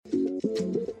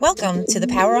Welcome to the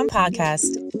Power On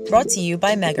Podcast, brought to you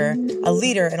by Megger, a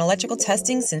leader in electrical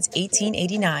testing since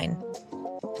 1889.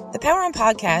 The Power On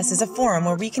Podcast is a forum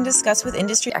where we can discuss with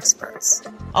industry experts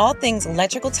all things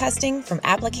electrical testing from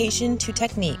application to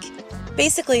technique.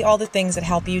 Basically, all the things that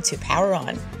help you to power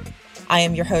on. I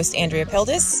am your host, Andrea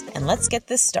Pildis, and let's get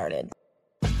this started.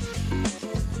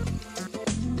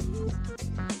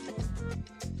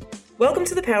 Welcome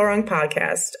to the Power On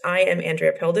Podcast. I am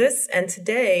Andrea Pildis, and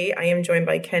today I am joined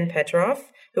by Ken Petroff,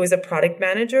 who is a product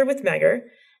manager with Megger,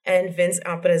 and Vince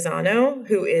Aparizzano,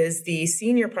 who is the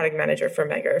senior product manager for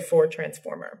Megger for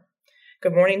Transformer.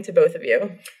 Good morning to both of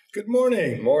you. Good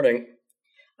morning. Good morning.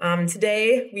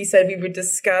 Today, we said we would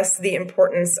discuss the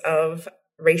importance of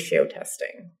ratio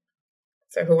testing.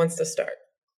 So who wants to start?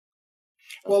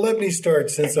 Well, let me start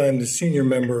since I'm the senior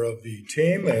member of the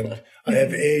team and I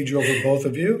have age over both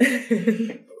of you.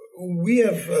 We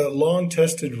have long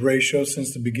tested ratio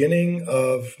since the beginning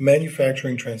of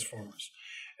manufacturing transformers.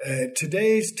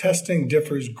 Today's testing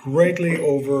differs greatly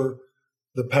over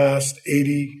the past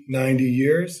 80, 90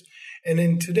 years. And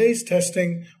in today's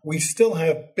testing, we still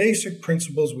have basic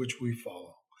principles which we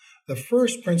follow. The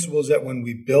first principle is that when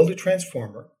we build a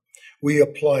transformer, we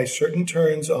apply certain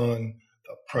turns on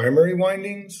the primary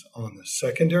windings, on the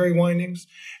secondary windings,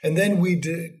 and then we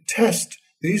test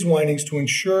these windings to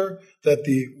ensure that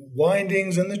the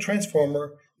windings in the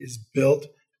transformer is built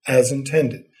as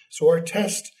intended. So our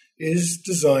test is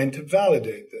designed to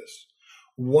validate this.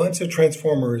 Once a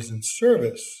transformer is in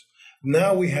service,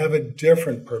 now we have a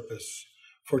different purpose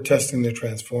for testing the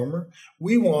transformer.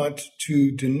 We want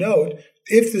to denote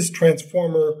if this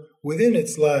transformer within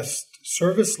its last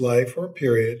service life or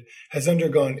period has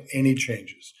undergone any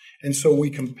changes. And so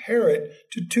we compare it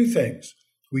to two things.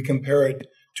 We compare it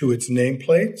to its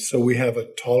nameplate. So we have a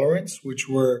tolerance, which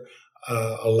we're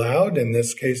allowed. In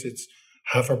this case, it's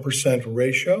 0.5%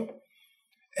 ratio.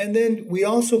 And then we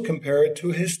also compare it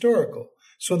to historical,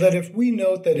 so that if we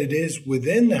note that it is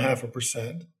within the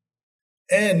 0.5%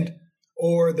 and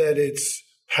or that it's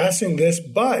passing this,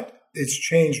 but it's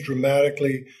changed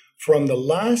dramatically from the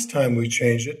last time we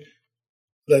changed it,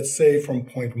 let's say from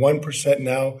 0.1%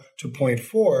 now to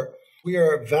 0.4, we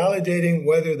are validating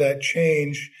whether that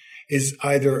change is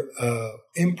either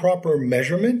improper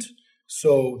measurement.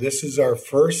 So this is our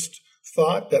first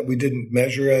thought that we didn't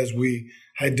measure as we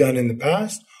had done in the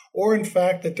past, or in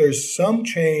fact that there's some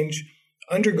change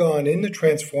undergone in the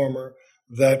transformer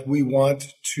that we want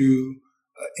to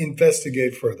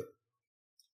investigate further.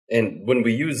 And when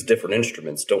we use different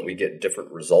instruments, don't we get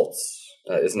different results?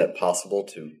 Isn't it possible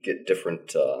to get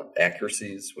different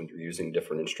accuracies when you're using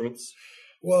different instruments?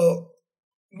 Well,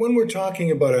 when we're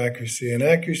talking about accuracy, and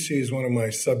accuracy is one of my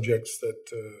subjects that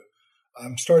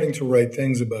I'm starting to write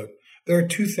things about, there are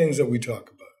two things that we talk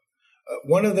about.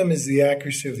 One of them is the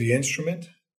accuracy of the instrument.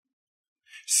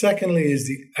 Secondly is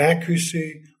the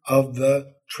accuracy of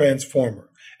the transformer.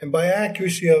 And by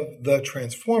accuracy of the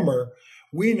transformer,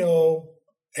 we know,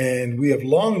 and we have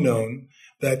long known,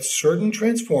 that certain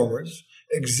transformers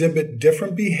exhibit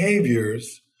different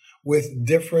behaviors with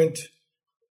different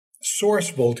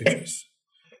source voltages.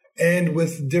 And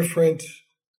with different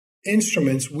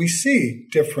instruments, we see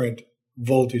different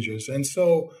voltages. And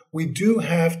so we do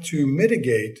have to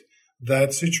mitigate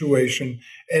that situation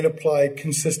and apply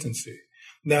consistency.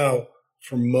 Now,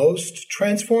 for most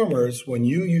transformers, when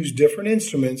you use different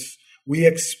instruments, we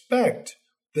expect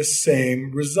the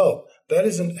same result. That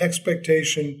is an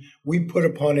expectation we put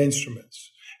upon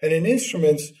instruments. And in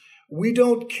instruments, we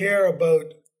don't care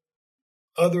about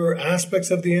other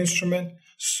aspects of the instrument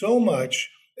so much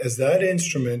as that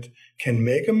instrument can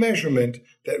make a measurement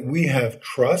that we have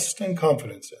trust and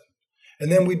confidence in.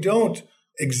 And then we don't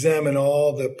examine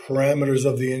all the parameters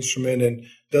of the instrument and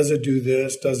does it do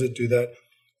this, does it do that?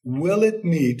 Will it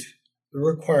meet the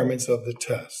requirements of the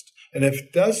test? And if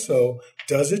it does so,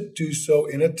 does it do so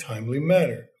in a timely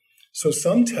manner? So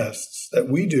some tests that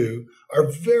we do are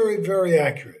very, very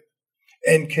accurate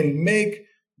and can make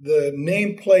the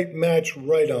nameplate match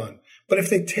right on. But if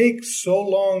they take so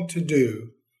long to do,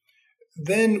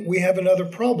 then we have another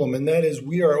problem, and that is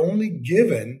we are only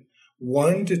given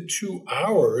 1 to 2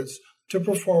 hours to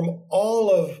perform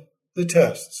all of the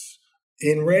tests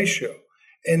in ratio.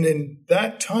 And in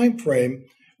that time frame,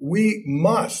 we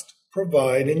must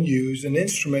provide and use an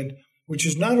instrument which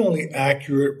is not only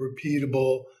accurate,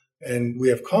 repeatable, and we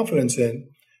have confidence in,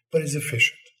 but is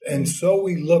efficient. And so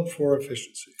we look for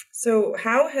efficiency. So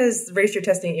how has ratio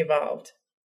testing evolved?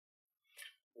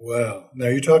 Well, now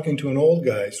you're talking to an old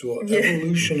guy, so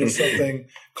evolution is something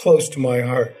close to my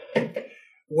heart.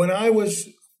 When I was,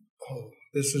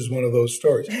 this is one of those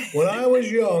stories. When I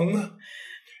was young,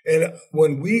 And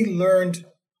when we learned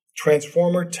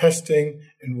transformer testing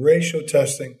and ratio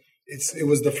testing, it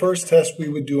was the first test we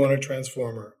would do on a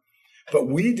transformer. But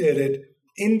we did it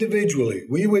individually.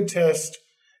 We would test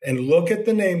and look at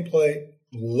the nameplate,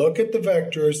 look at the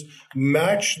vectors,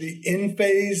 match the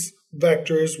in-phase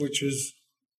vectors, which is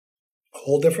a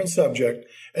whole different subject,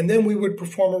 and then we would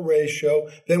perform a ratio.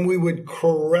 Then we would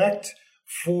correct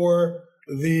for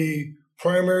the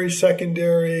primary,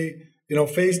 secondary,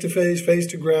 phase to phase, phase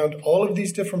to ground. All of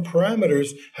these different parameters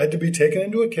had to be taken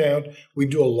into account. We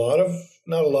do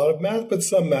not a lot of math, but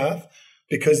some math,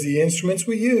 because the instruments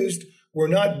we used were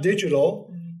not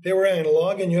digital. They were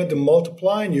analog, and you had to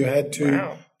multiply and you had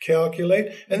to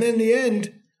calculate. And then in the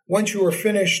end, once you were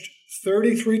finished,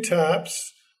 33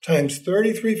 taps times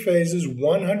 33 phases,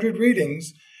 100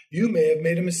 readings, you may have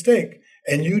made a mistake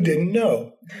and you didn't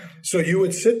know. So you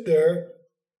would sit there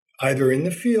either in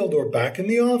the field or back in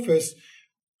the office,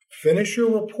 finish your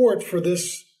report for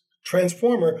this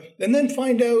transformer, and then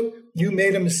find out you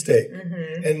made a mistake.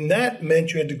 Mm-hmm. And that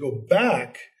meant you had to go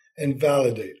back and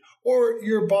validate. Or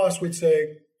your boss would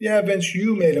say, yeah, Vince,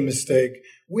 you made a mistake.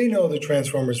 We know the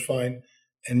transformer's fine,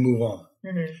 and move on.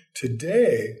 Mm-hmm.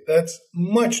 Today, that's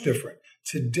much different.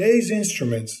 Today's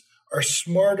instruments are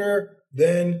smarter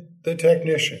than the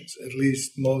technicians, at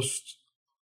least most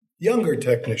younger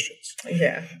technicians.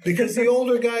 Yeah. Because the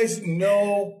older guys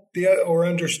know or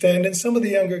understand, and some of the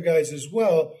younger guys as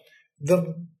well,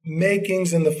 the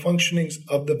makings and the functionings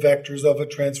of the vectors of a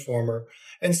transformer.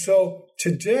 And so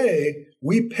today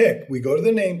we go to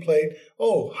the nameplate.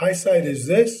 Oh, high side is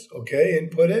this. Okay,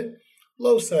 input it.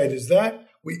 Low side is that.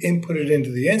 We input it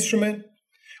into the instrument.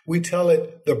 We tell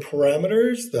it the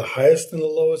parameters, the highest and the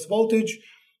lowest voltage.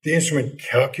 The instrument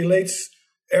calculates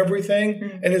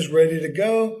everything and is ready to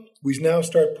go. We now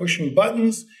start pushing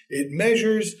buttons. It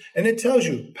measures and it tells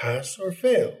you pass or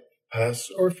fail, pass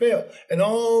or fail. And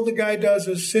all the guy does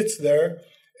is sits there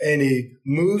and he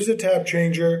moves a tap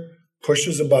changer,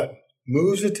 pushes a button,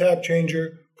 moves a tap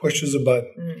changer, pushes a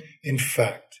button. Mm. In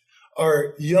fact,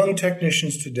 our young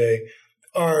technicians today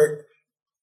are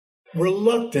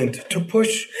reluctant to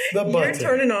push the button. You're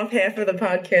turning off half of the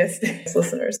podcast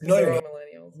listeners. No, they're all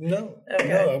millennials. No,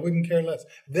 I wouldn't care less.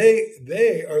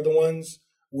 They are the ones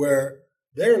where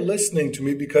they're listening to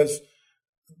me because,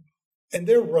 and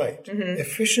they're right. Mm-hmm.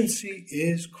 Efficiency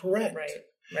is correct.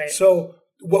 Right. So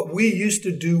what we used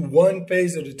to do one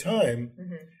phase at a time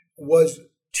was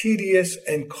tedious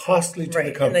and costly to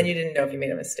the company. And then you didn't know if you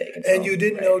made a mistake. And you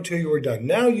didn't know till you were done.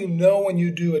 Now you know when you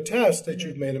do a test that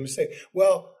you've made a mistake.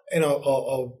 Well, and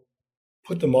I'll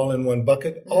put them all in one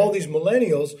bucket. Mm-hmm. All these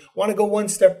millennials want to go one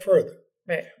step further,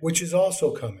 which is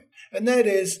also coming. And that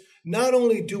is, not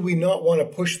only do we not want to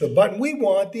push the button, we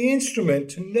want the instrument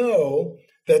to know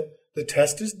that the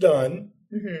test is done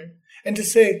and to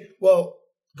say, well,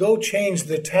 go change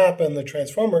the tap on the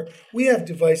transformer. We have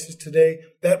devices today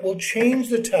that will change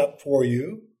the tap for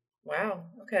you. Wow.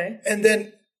 Okay. And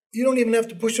then you don't even have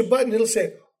to push a button.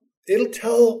 It'll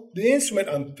tell the instrument,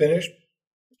 I'm finished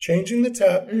changing the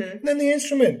tap. And then the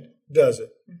instrument does it.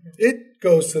 It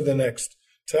goes to the next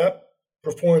tap,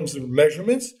 performs the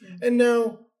measurements, and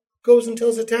now goes and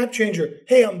tells the tap changer,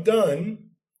 hey, I'm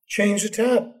done, change the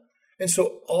tap. And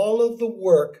so all of the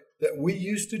work that we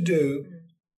used to do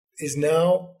is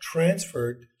now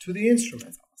transferred to the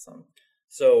instrument. That's awesome.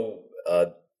 So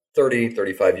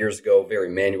 35 years ago, very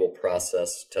manual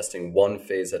process, testing one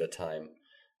phase at a time.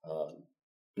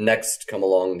 Next come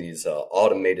along these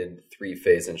automated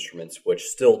three-phase instruments, which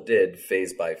still did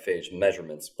phase-by-phase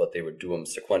measurements, but they would do them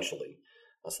sequentially.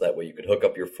 So that way you could hook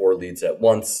up your 4 leads at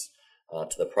once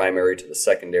to the primary, to the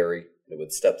secondary. And it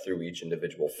would step through each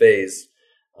individual phase.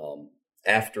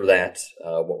 After that,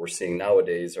 what we're seeing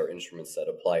nowadays are instruments that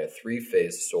apply a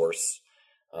 3-phase source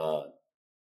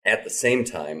at the same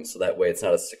time, so that way it's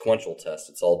not a sequential test.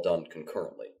 It's all done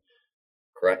concurrently.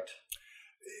 Correct?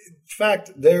 In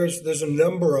fact, there's a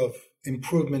number of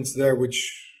improvements there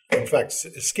which, in fact,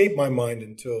 escape my mind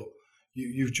until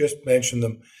you've just mentioned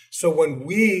them. So when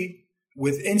we,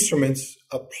 with instruments,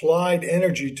 applied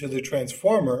energy to the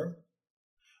transformer,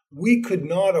 we could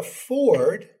not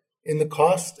afford, in the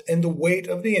cost and the weight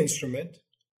of the instrument,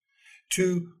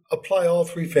 to apply all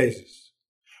 3 phases.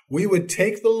 We would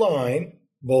take the line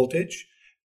voltage,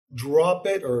 drop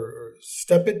it or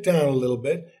step it down a little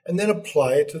bit, and then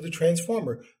apply it to the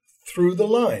transformer through the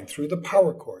line, through the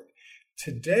power cord.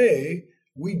 Today,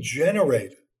 we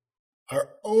generate our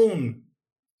own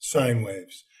sine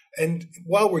waves. And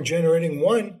while we're generating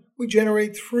 1, we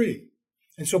generate 3.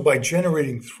 And so by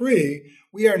generating 3,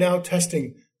 we are now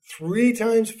testing 3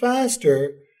 times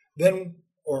faster than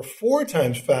or 4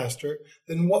 times faster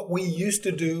than what we used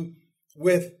to do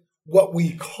with what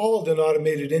we called an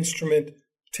automated instrument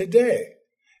today.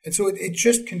 And so it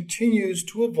just continues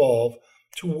to evolve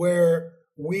to where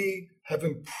we have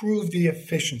improved the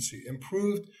efficiency,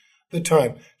 improved the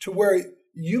time, to where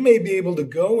you may be able to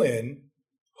go in,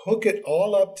 hook it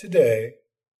all up today,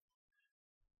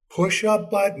 push a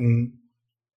button,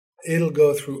 it'll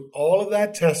go through all of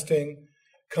that testing,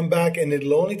 come back, and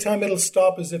the only time it'll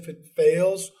stop is if it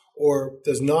fails or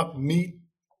does not meet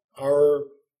our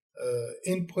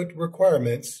input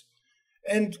requirements,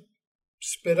 and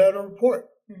spit out a report.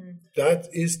 Mm-hmm. That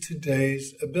is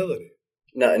today's ability.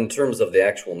 Now, in terms of the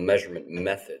actual measurement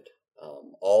method,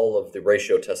 all of the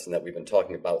ratio testing that we've been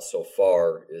talking about so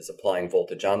far is applying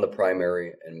voltage on the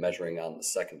primary and measuring on the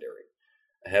secondary.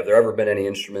 Have there ever been any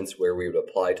instruments where we would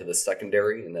apply to the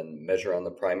secondary and then measure on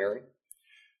the primary?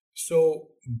 So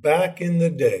back in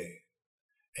the day,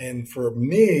 and for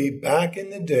me, back in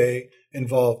the day,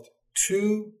 involved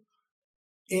 2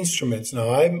 instruments. Now,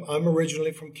 I'm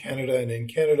originally from Canada, and in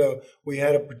Canada, we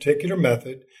had a particular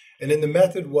method, and then the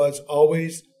method was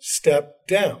always step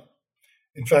down.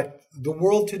 In fact, the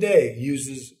world today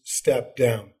uses step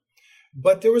down.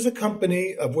 But there was a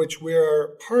company of which we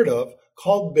are part of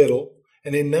called Biddle,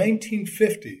 and in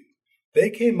 1950, they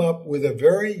came up with a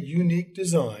very unique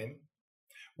design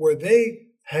where they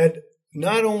had,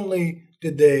 not only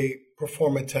did they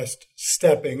perform a test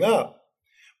stepping up,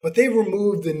 but they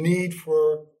removed the need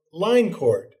for line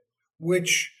cord,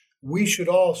 which we should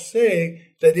all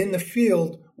say that in the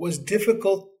field was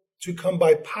difficult to come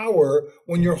by power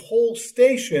when your whole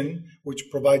station, which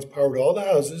provides power to all the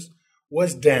houses,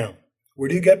 was down. Where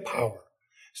do you get power?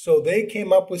 So they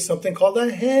came up with something called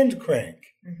a hand crank.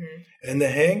 Mm-hmm. And the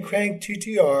hand crank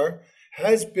TTR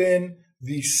has been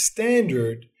the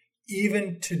standard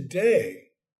even today,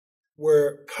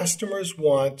 where customers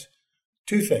want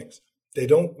 2 things. They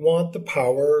don't want the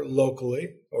power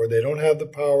locally, or they don't have the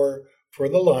power for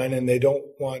the line, and they don't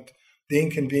want the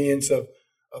inconvenience of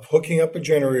hooking up a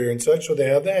generator and such, so they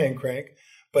have the hand crank.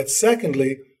 But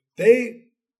secondly, they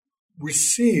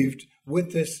received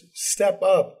with this step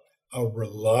up a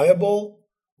reliable,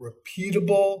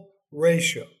 repeatable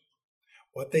ratio.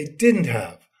 What they didn't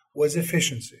have was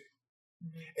efficiency,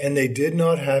 and they did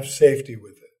not have safety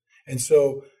with it. And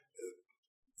so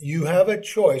you have a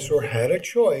choice, or had a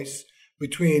choice,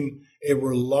 between a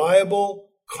reliable,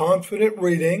 confident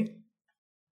reading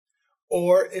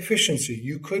or efficiency.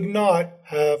 You could not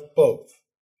have both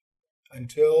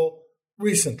until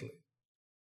recently.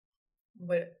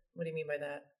 What do you mean by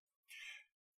that?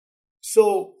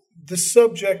 So the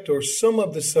subject, or some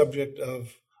of the subject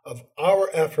of our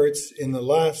efforts in the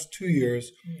last 2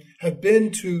 years have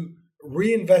been to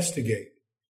reinvestigate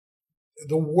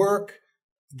the work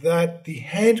that the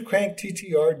hand crank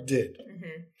TTR did.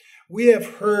 Mm-hmm. We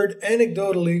have heard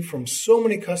anecdotally from so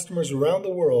many customers around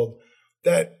the world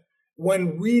that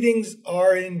when readings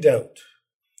are in doubt,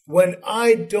 when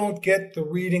I don't get the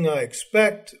reading I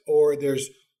expect, or there's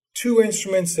 2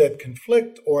 instruments that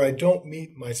conflict, or I don't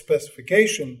meet my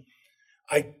specification,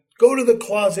 I go to the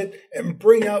closet and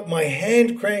bring out my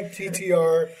hand crank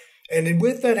TTR, and then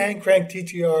with that hand crank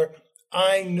TTR,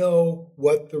 I know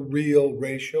what the real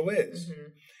ratio is. Mm-hmm.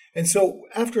 And so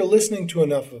after listening to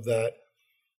enough of that,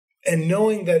 and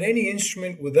knowing that any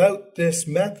instrument without this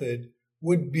method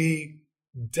would be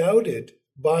doubted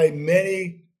by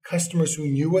many customers who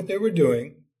knew what they were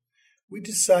doing, we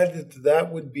decided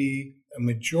that would be a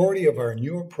majority of our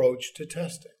new approach to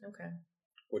testing. Okay.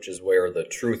 Which is where the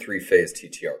true 3-phase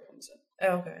TTR comes in.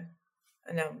 Oh, okay.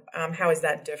 And now, how is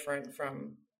that different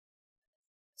from?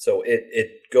 So it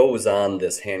goes on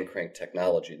this hand crank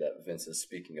technology that Vince is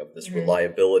speaking of, this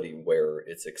reliability where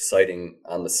it's exciting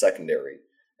on the secondary,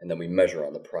 and then we measure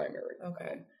on the primary.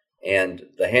 Okay. And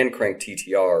the hand crank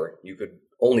TTR, you could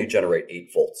only generate 8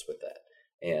 volts with that.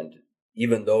 And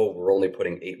even though we're only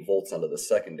putting 8 volts onto the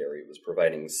secondary, it was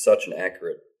providing such an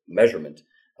accurate measurement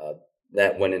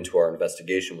that went into our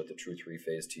investigation with the true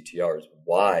 3-phase TTRs.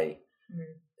 Why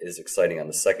is exciting on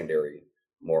the secondary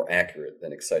more accurate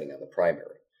than exciting on the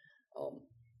primary?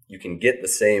 You can get the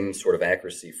same sort of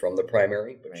accuracy from the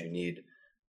primary, but you need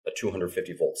a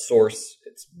 250 volt source.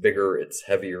 It's bigger, it's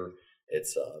heavier,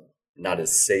 it's not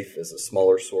as safe as a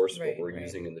smaller source, what we're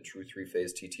using in the true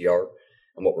 3-phase TTR.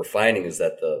 And what we're finding is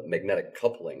that the magnetic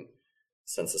coupling,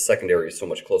 since the secondary is so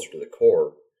much closer to the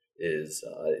core, is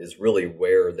really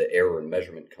where the error in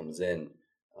measurement comes in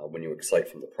when you excite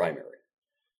from the primary.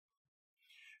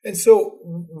 And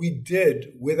so we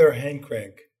did, with our hand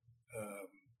crank,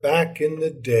 back in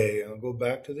the day, I'll go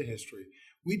back to the history,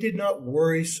 we did not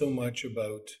worry so much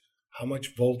about how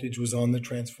much voltage was on the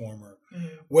transformer,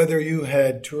 whether you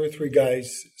had 2 or 3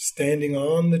 guys standing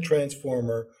on the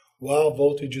transformer while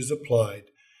voltage is applied.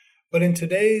 But in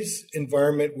today's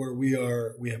environment where we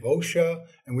have OSHA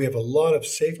and we have a lot of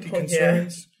safety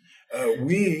concerns,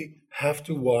 we have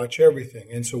to watch everything.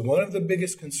 And so one of the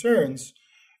biggest concerns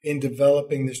in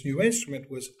developing this new instrument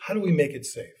was, how do we make it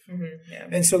safe?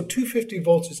 And so 250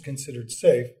 volts is considered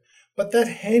safe, but that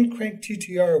hand crank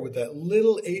TTR with that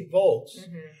little 8 volts,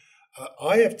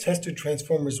 I have tested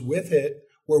transformers with it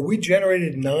where we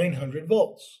generated 900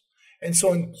 volts. And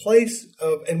so in place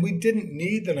of, and we didn't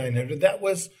need the 900, that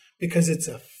was because it's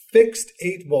a fixed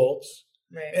 8 volts.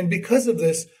 Right. And because of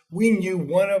this, we knew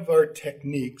one of our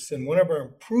techniques and one of our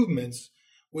improvements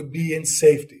would be in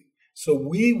safety. So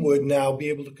we would now be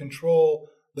able to control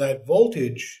that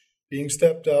voltage being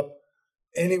stepped up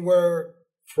anywhere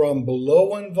from below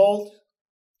 1 volt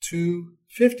to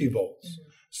 50 volts.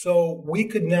 So we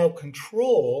could now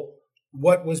control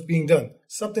what was being done,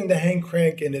 something the hand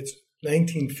crank in its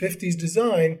 1950s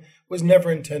design was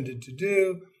never intended to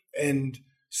do, and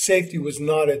safety was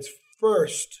not its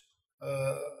first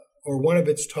or one of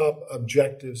its top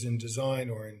objectives in design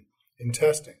or in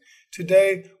testing.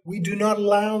 Today, we do not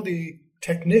allow the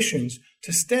technicians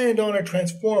to stand on a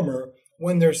transformer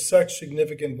when there's such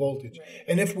significant voltage. Right.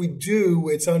 And if we do,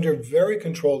 it's under very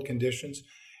controlled conditions.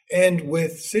 And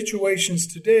with situations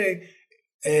today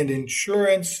and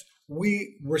insurance,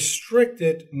 we restrict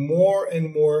it more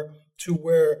and more to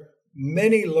where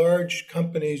many large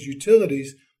companies,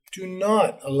 utilities, do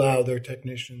not allow their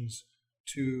technicians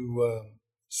to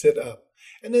sit up.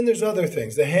 And then there's other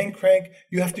things. The hand crank,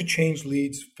 you have to change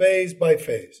leads phase by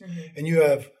phase. And you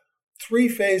have 3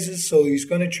 phases, so he's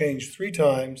going to change 3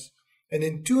 times. And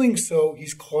in doing so,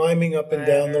 he's climbing up and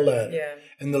down the ladder. Yeah.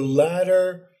 And the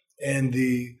ladder and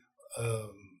the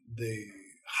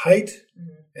height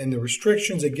and the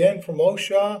restrictions, again, from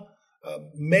OSHA,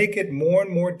 make it more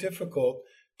and more difficult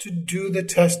to do the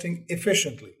testing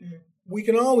efficiently. We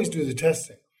can always do the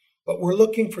testing, but we're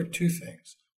looking for 2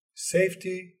 things,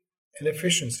 safety and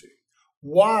efficiency,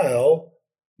 while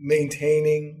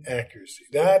maintaining accuracy.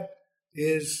 That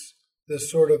is the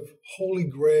sort of holy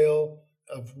grail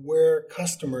of where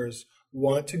customers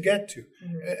want to get to.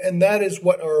 And that is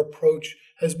what our approach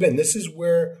has been. This is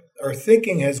where our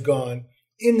thinking has gone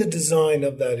in the design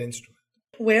of that instrument.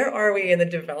 Where are we in the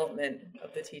development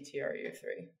of the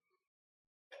TTR-U3?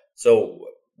 So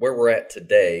where we're at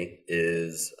today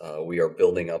is we are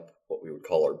building up what we would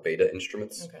call our beta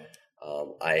instruments. Okay.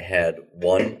 I had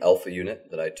 1 alpha unit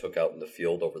that I took out in the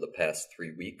field over the past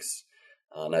 3 weeks.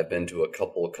 And I've been to a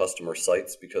couple of customer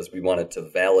sites because we wanted to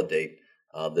validate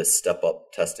this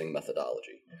step-up testing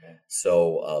methodology. Okay.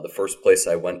 So the first place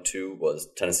I went to was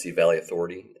Tennessee Valley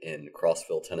Authority in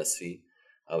Crossville, Tennessee.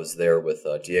 I was there with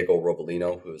Diego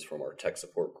Robolino, who is from our tech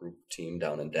support group team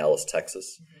down in Dallas,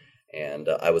 Texas. And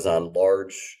I was on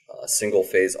large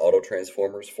single-phase auto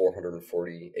transformers,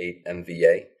 448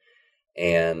 MVA.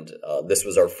 And this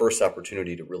was our first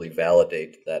opportunity to really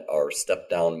validate that our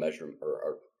step-down measurement,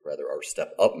 or our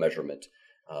step-up measurement,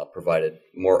 provided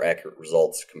more accurate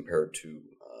results compared to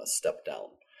step-down.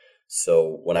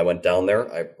 So when I went down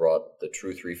there, I brought the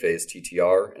true 3-phase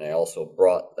TTR, and I also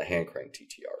brought the hand crank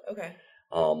TTR. Okay.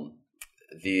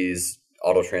 These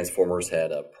auto transformers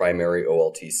had a primary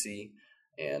OLTC,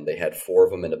 and they had 4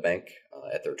 of them in a bank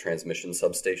at their transmission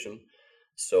substation.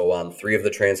 So on 3 of the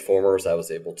transformers, I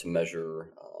was able to measure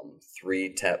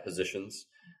 3 tap positions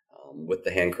with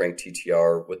the hand crank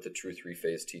TTR, with the true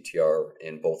 3-phase TTR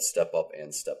in both step up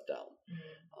and step down.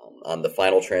 On the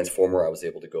final transformer, I was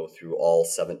able to go through all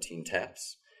 17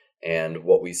 taps. And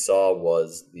what we saw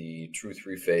was the true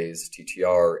 3-phase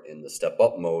TTR in the step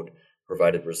up mode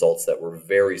provided results that were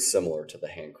very similar to the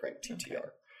hand crank TTR.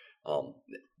 Okay.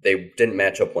 They didn't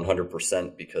match up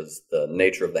 100% because the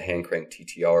nature of the hand crank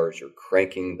TTR is you're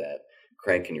cranking that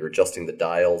crank and you're adjusting the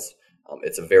dials.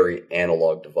 It's a very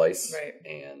analog device, right.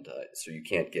 And so you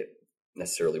can't get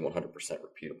necessarily 100%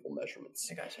 repeatable measurements.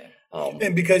 I gotcha.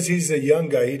 And because he's a young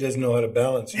guy, he doesn't know how to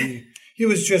balance. He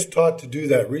was just taught to do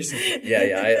that recently.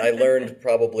 Yeah. I learned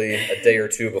probably a day or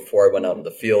 2 before I went out in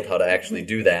the field how to actually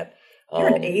do that. You're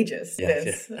an ageist.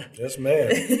 Yeah. Yes, ma'am.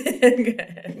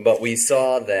 Okay. But we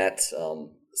saw that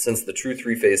since the true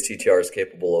 3-phase TTR is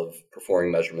capable of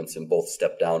performing measurements in both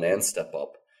step down and step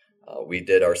up, we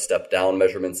did our step down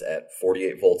measurements at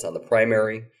 48 volts on the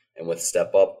primary, and with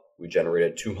step up, we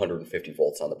generated 250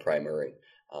 volts on the primary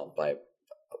by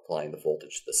applying the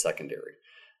voltage to the secondary.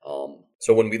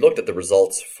 So when we looked at the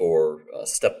results for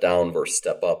step down versus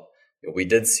step up, we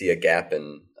did see a gap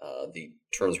in the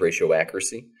turns ratio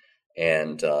accuracy.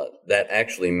 And that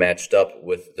actually matched up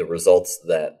with the results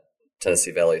that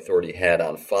Tennessee Valley Authority had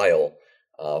on file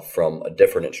from a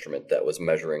different instrument that was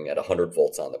measuring at 100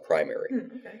 volts on the primary.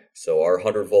 Okay. So our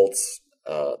 100 volts,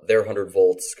 their 100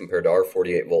 volts compared to our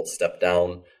 48 volts step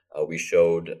down, we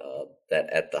showed that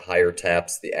at the higher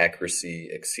taps, the accuracy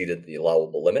exceeded the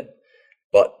allowable limit.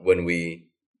 But when we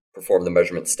performed the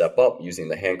measurement step up using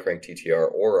the hand crank TTR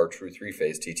or our true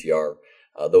three-phase TTR,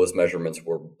 those measurements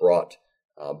were brought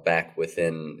back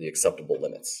within the acceptable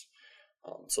limits.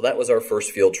 So that was our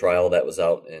first field trial. That was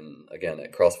out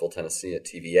at Crossville, Tennessee at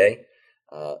TVA.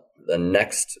 The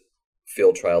next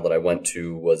field trial that I went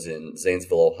to was in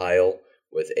Zanesville, Ohio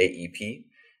with AEP.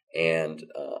 And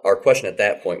our question at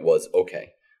that point was,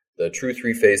 okay, the true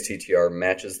three-phase TTR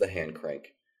matches the hand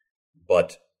crank,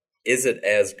 but is it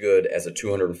as good as a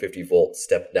 250 volt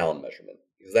step down measurement?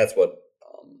 Because that's what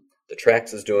the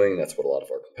Trax is doing. That's what a lot of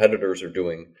our competitors are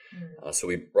doing. So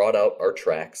we brought out our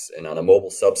Trax, and on a mobile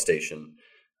substation,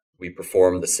 we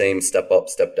performed the same step up,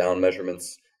 step down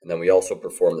measurements, and then we also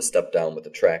performed the step down with the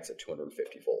Trax at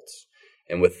 250 volts.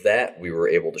 And with that, we were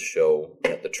able to show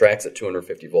that the Trax at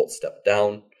 250 volts step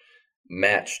down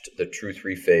matched the true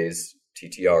three-phase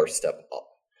TTR step up.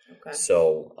 Okay.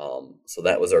 So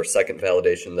that was our second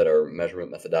validation that our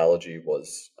measurement methodology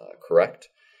was correct.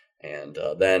 And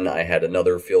then I had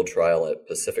another field trial at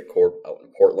Pacific Corp out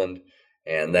in Portland,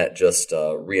 and that just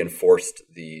reinforced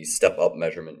the step-up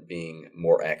measurement being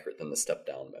more accurate than the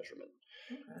step-down measurement.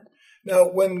 Okay.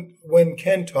 Now, when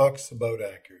Ken talks about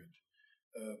accurate,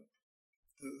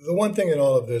 the one thing in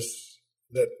all of this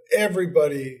that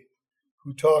everybody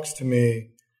who talks to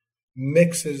me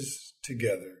mixes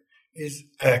together is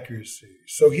accuracy.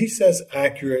 So he says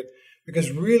accurate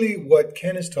because really what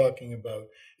Ken is talking about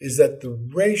is that the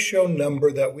ratio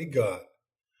number that we got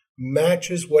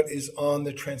matches what is on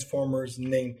the transformer's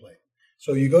nameplate.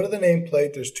 So you go to the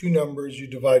nameplate, there's two numbers, you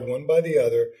divide one by the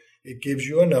other, it gives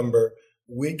you a number,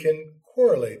 we can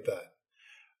correlate that.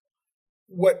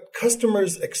 What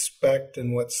customers expect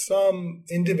and what some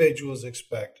individuals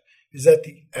expect is that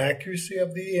the accuracy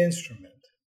of the instrument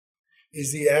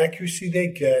is the accuracy they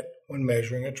get when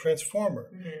measuring a transformer.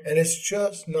 Mm-hmm. And it's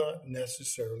just not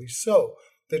necessarily so.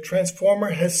 The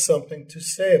transformer has something to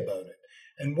say about it.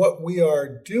 And what we are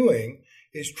doing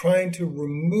is trying to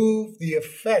remove the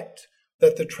effect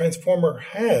that the transformer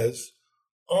has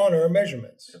on our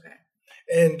measurements. Okay.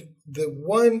 And the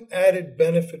one added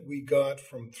benefit we got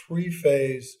from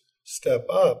three-phase step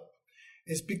up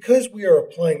is because we are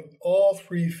applying all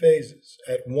three phases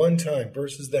at one time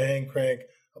versus the hand crank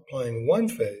applying one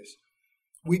phase,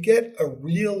 we get a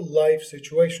real life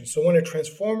situation. So when a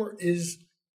transformer is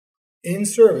in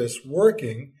service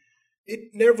working, it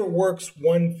never works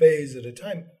one phase at a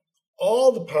time.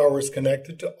 All the power is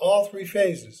connected to all three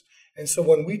phases. And so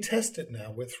when we test it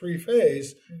now with three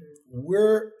phase,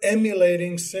 we're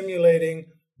emulating, simulating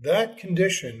that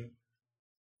condition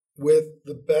with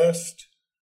the best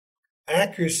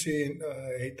accuracy,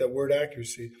 I hate that word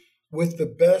accuracy, with the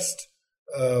best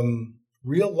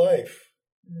real life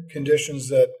conditions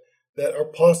that are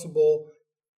possible,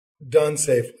 done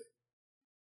safely.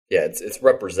 Yeah, it's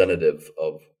representative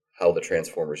of how the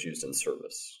transformer is used in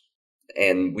service.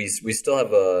 And we still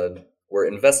have we're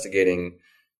investigating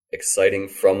exciting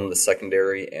from the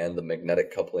secondary and the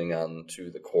magnetic coupling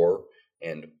onto the core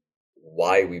and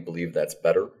why we believe that's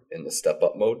better in the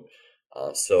step-up mode.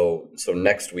 So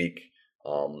next week,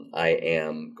 I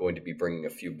am going to be bringing a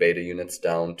few beta units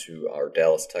down to our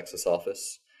Dallas, Texas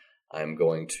office. I'm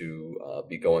going to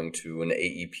be going to an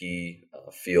AEP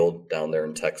field down there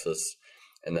in Texas.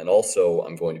 And then also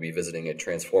I'm going to be visiting a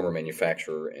transformer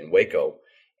manufacturer in Waco.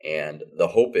 And the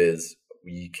hope is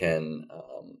we can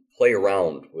play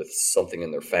around with something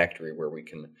in their factory where we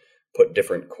can put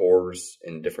different cores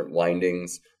in different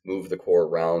windings, move the core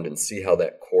around, and see how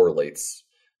that correlates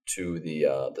to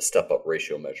the step-up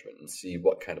ratio measurement and see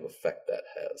what kind of effect that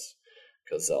has.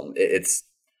 Because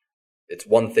it's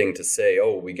one thing to say,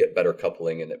 oh, we get better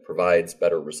coupling and it provides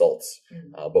better results,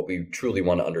 but we truly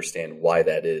want to understand why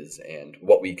that is and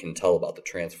what we can tell about the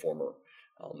transformer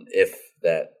if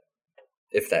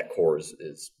that core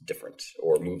is different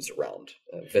or moves around.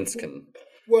 Vince can.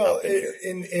 Well, at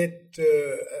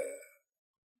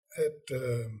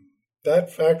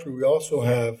that factory, we also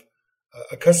have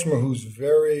a customer who's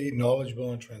very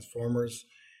knowledgeable in transformers,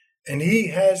 and he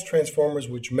has transformers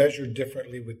which measure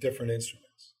differently with different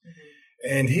instruments. Mm-hmm.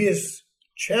 And he has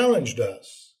challenged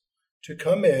us to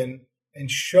come in and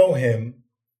show him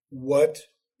what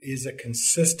is a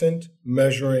consistent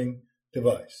measuring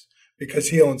device. Because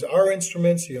he owns our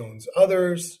instruments, he owns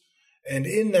others, and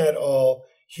in that all,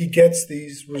 he gets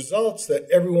these results that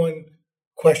everyone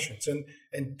questions.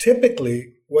 And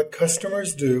typically what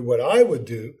customers do, what I would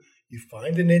do, you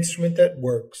find an instrument that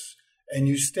works and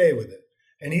you stay with it.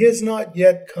 And he has not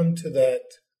yet come to that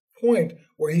point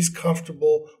where he's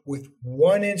comfortable with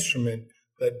one instrument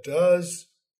that does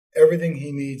everything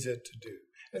he needs it to do.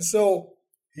 And so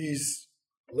he's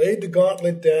laid the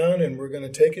gauntlet down, and we're going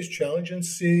to take his challenge and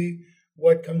see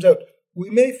what comes out. We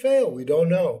may fail, we don't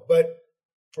know. But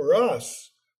for us,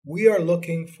 we are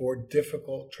looking for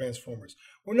difficult transformers.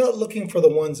 We're not looking for the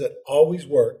ones that always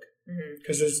work,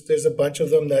 because there's a bunch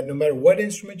of them that no matter what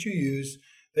instrument you use,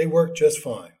 they work just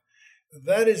fine.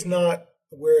 That is not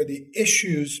where the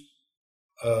issues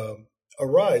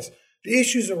arise. The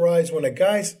issues arise when a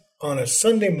guy's on a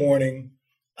Sunday morning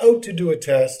out to do a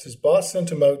test. His boss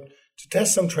sent him out to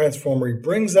test some transformer. He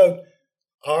brings out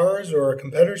ours or a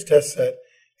competitor's test set,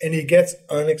 and he gets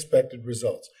unexpected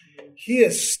results. He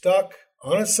is stuck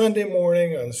on a Sunday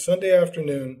morning, on a Sunday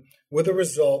afternoon, with a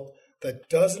result that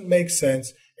doesn't make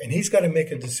sense, and he's got to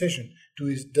make a decision.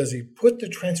 Does he put the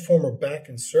transformer back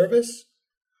in service,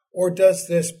 or does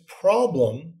this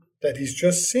problem that he's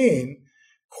just seen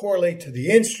correlate to the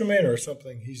instrument or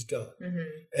something he's done?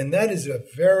 And that is a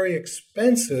very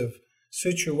expensive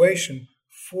situation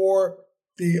for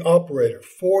the operator,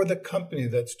 for the company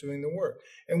that's doing the work.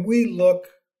 And we look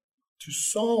to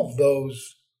solve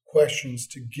those questions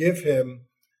to give him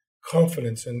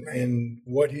confidence in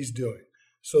what he's doing.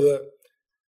 So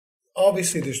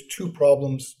obviously there's two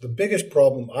problems. The biggest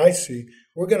problem I see,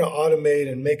 we're going to automate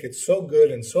and make it so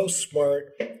good and so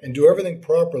smart and do everything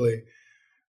properly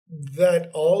that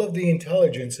all of the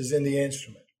intelligence is in the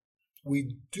instrument.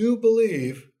 We do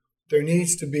believe there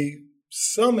needs to be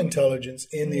some intelligence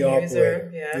in the operator.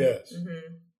 Yeah. Yes.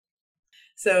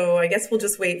 So I guess we'll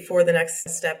just wait for the next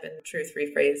step in true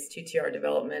three-phase TTR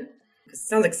development. Because it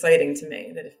sounds exciting to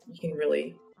me that if you can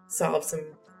really solve some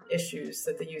issues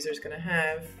that the user is going to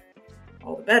have,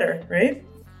 all the better, right?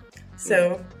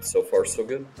 So far, so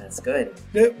good. That's good.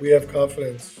 Yeah, we have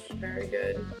confidence. Very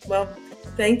good. Well,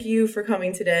 thank you for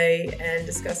coming today and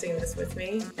discussing this with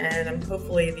me. And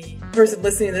hopefully the person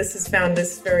listening to this has found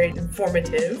this very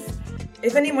informative.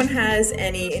 If anyone has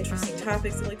any interesting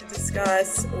topics they'd like to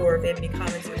discuss, or if they have any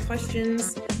comments or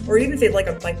questions, or even if they'd like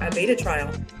a beta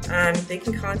trial, they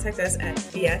can contact us at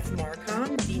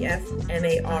bfmarcom,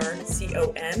 bfmarcom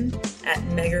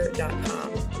 @megger.com.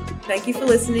 Thank you for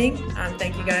listening.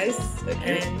 Thank you guys. Thank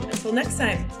you. And until next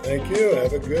time. Thank you.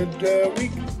 Have a good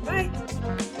week. Bye.